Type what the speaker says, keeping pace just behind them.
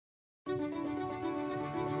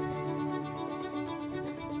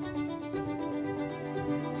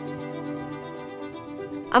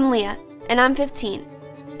I'm Leigha, and I'm 15,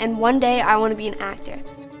 and one day I want to be an actor.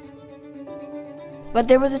 But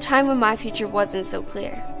there was a time when my future wasn't so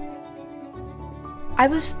clear. I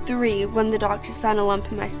was 3 when the doctors found a lump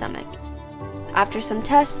in my stomach. After some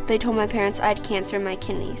tests, they told my parents I had cancer in my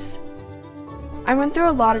kidneys. I went through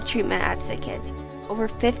a lot of treatment at SickKids, over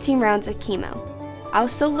 15 rounds of chemo. I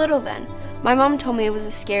was so little then. My mom told me it was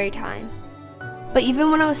a scary time. But even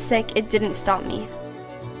when I was sick, it didn't stop me.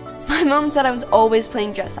 My mom said I was always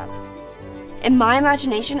playing dress up. In my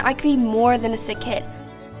imagination, I could be more than a sick kid.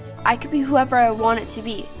 I could be whoever I wanted to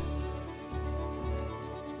be.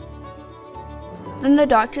 Then the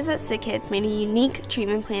doctors at SickKids made a unique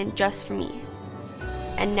treatment plan just for me.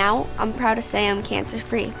 And now, I'm proud to say I'm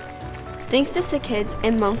cancer-free. Thanks to SickKids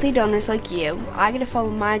and monthly donors like you, I get to follow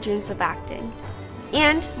my dreams of acting.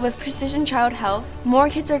 And with Precision Child Health, more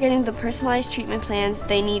kids are getting the personalized treatment plans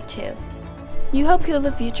they need too. You help heal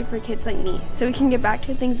the future for kids like me, so we can get back to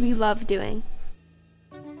the things we love doing.